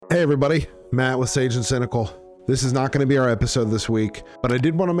Hey everybody, Matt with Sage and Cynical. This is not going to be our episode this week, but I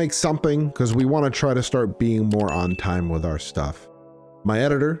did want to make something because we want to try to start being more on time with our stuff. My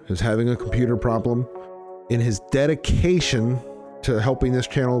editor is having a computer problem. In his dedication to helping this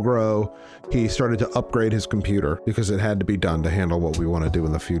channel grow, he started to upgrade his computer because it had to be done to handle what we want to do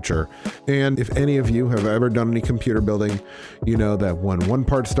in the future. And if any of you have ever done any computer building, you know that when one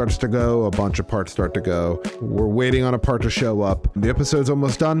part starts to go, a bunch of parts start to go. We're waiting on a part to show up. The episode's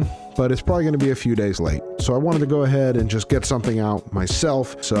almost done, but it's probably going to be a few days late. So I wanted to go ahead and just get something out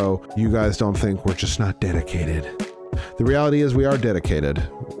myself so you guys don't think we're just not dedicated. The reality is we are dedicated.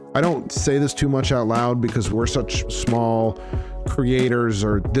 I don't say this too much out loud because we're such small creators,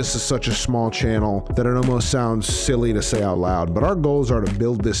 or this is such a small channel that it almost sounds silly to say out loud, but our goals are to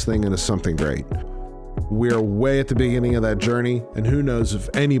build this thing into something great. We're way at the beginning of that journey, and who knows if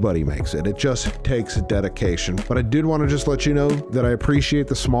anybody makes it. It just takes dedication. But I did want to just let you know that I appreciate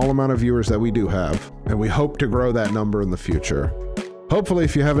the small amount of viewers that we do have, and we hope to grow that number in the future. Hopefully,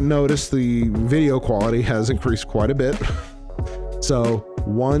 if you haven't noticed, the video quality has increased quite a bit. So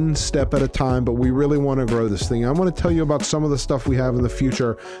one step at a time, but we really want to grow this thing. I want to tell you about some of the stuff we have in the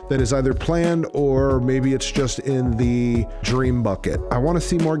future that is either planned or maybe it's just in the dream bucket. I want to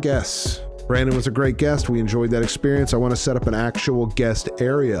see more guests. Brandon was a great guest. We enjoyed that experience. I want to set up an actual guest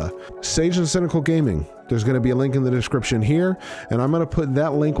area. Sage and Cynical Gaming. There's going to be a link in the description here, and I'm going to put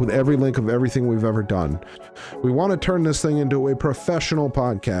that link with every link of everything we've ever done. We want to turn this thing into a professional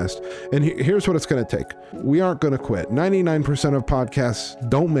podcast, and here's what it's going to take. We aren't going to quit. 99% of podcasts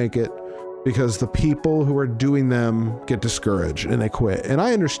don't make it because the people who are doing them get discouraged and they quit, and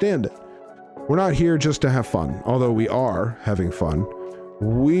I understand it. We're not here just to have fun, although we are having fun.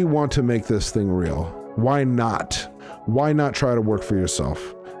 We want to make this thing real. Why not? Why not try to work for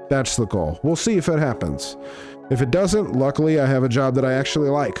yourself? That's the goal. We'll see if it happens. If it doesn't, luckily I have a job that I actually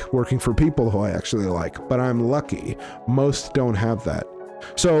like, working for people who I actually like, but I'm lucky. Most don't have that.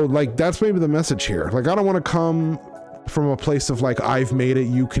 So that's maybe the message here. I don't want to come from a place of I've made it,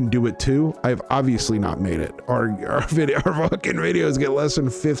 you can do it too. I've obviously not made it. Our fucking videos get less than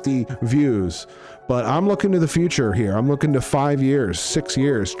 50 views. But I'm looking to the future here. I'm looking to 5 years, 6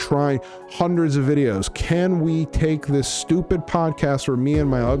 years, trying hundreds of videos. Can we take this stupid podcast where me and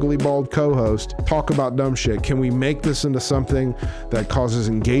my ugly bald co-host talk about dumb shit? Can we make this into something that causes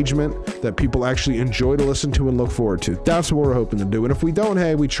engagement, that people actually enjoy to listen to and look forward to? That's what we're hoping to do. And if we don't,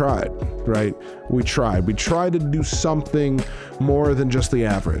 hey, we tried, right? We tried. We tried to do something more than just the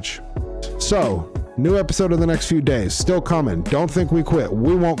average. So, new episode in the next few days. Still coming. Don't think we quit.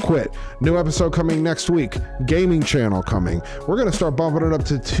 We won't quit. New episode coming next week. Gaming channel coming. We're going to start bumping it up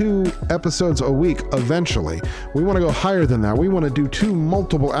to 2 episodes a week eventually. We want to go higher than that. We want to do 2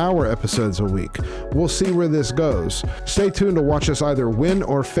 multiple hour episodes a week. We'll see where this goes. Stay tuned to watch us either win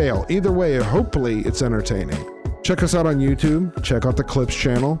or fail. Either way, hopefully it's entertaining. Check us out on YouTube. Check out the Clips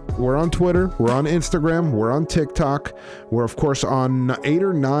channel. We're on Twitter. We're on Instagram. We're on TikTok. We're, of course, on 8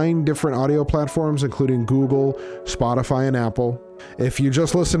 or 9 different audio platforms, including Google, Spotify, and Apple. If you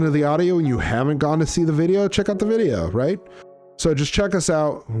just listen to the audio and you haven't gone to see the video, check out the video, right? So just check us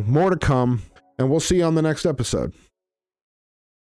out. More to come, and we'll see you on the next episode.